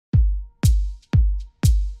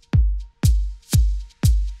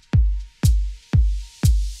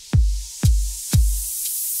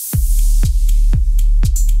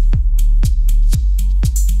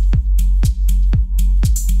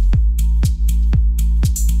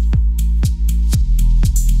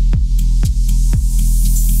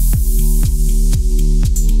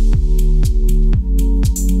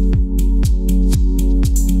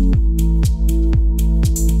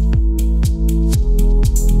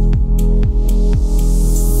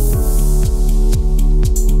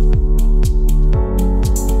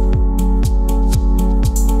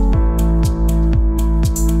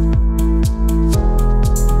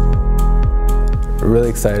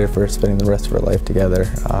excited for spending the rest of our life together,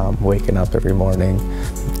 waking up every morning,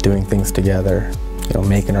 doing things together, you know,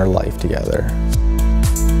 making our life together.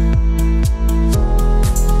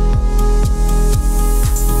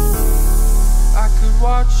 I could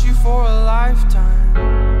watch you for a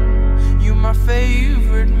lifetime. You're my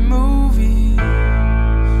favorite movie.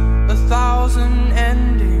 1,000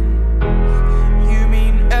 endings. You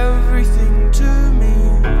mean everything to me.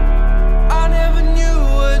 I never knew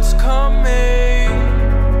what's coming.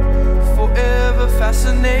 Forever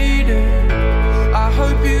fascinated. I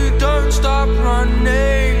hope you don't stop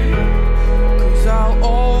running, 'cause I'll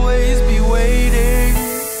always be waiting.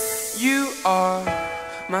 You are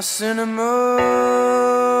my cinema.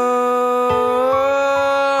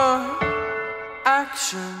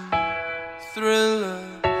 Action, thriller,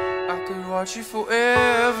 I could watch you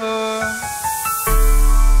forever.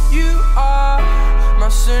 You are my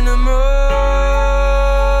cinema.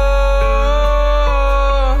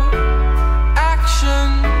 Action,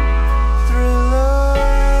 thriller.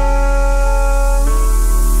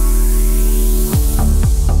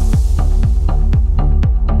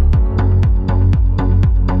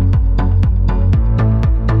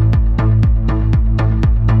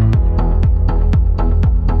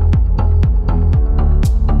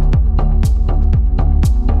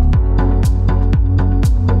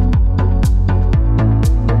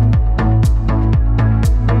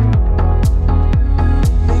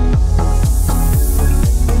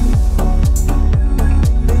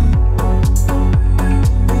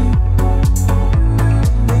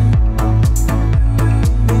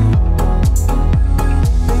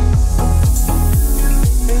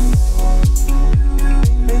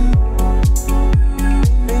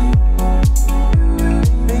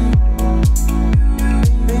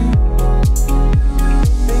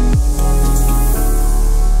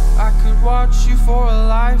 For a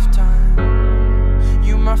lifetime,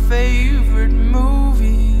 you're my favorite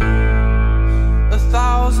movie.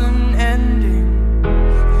 1,000 endings.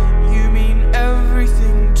 You mean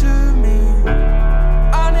everything to me.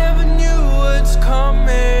 I never knew what's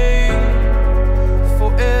coming.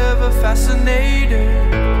 Forever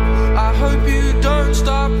fascinated. I hope you don't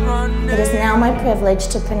stop running. It is now my privilege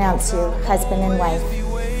to pronounce you husband and wife.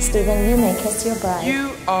 Steven, you may kiss your bride.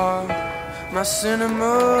 You are my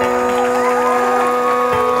cinema.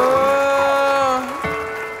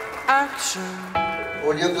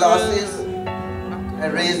 Hold your glasses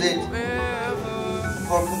and raise it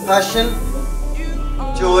for compassion,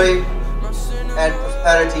 joy, and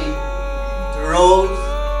prosperity to Rose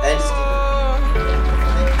and Steven.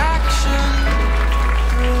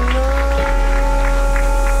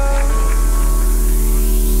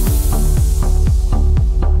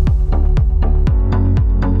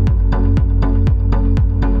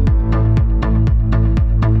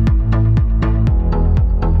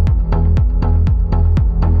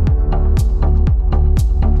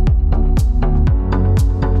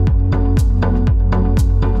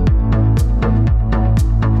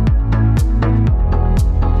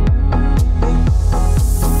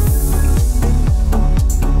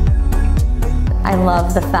 I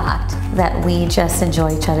love the fact that we just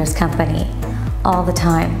enjoy each other's company all the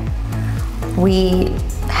time. We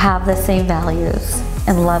have the same values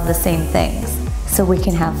and love the same things, so we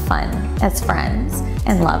can have fun as friends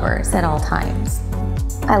and lovers at all times.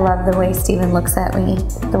 I love the way Steven looks at me,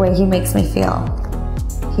 the way he makes me feel.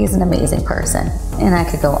 He's an amazing person, and I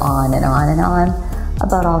could go on and on and on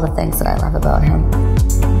about all the things that I love about him.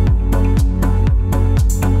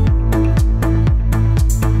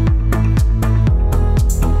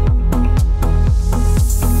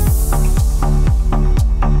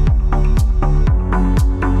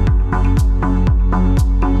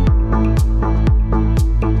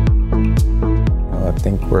 I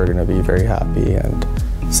think we're going to be very happy and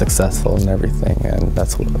successful in everything, and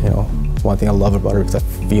that's, you know, one thing I love about it, because I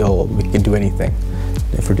feel we can do anything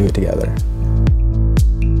if we do it together.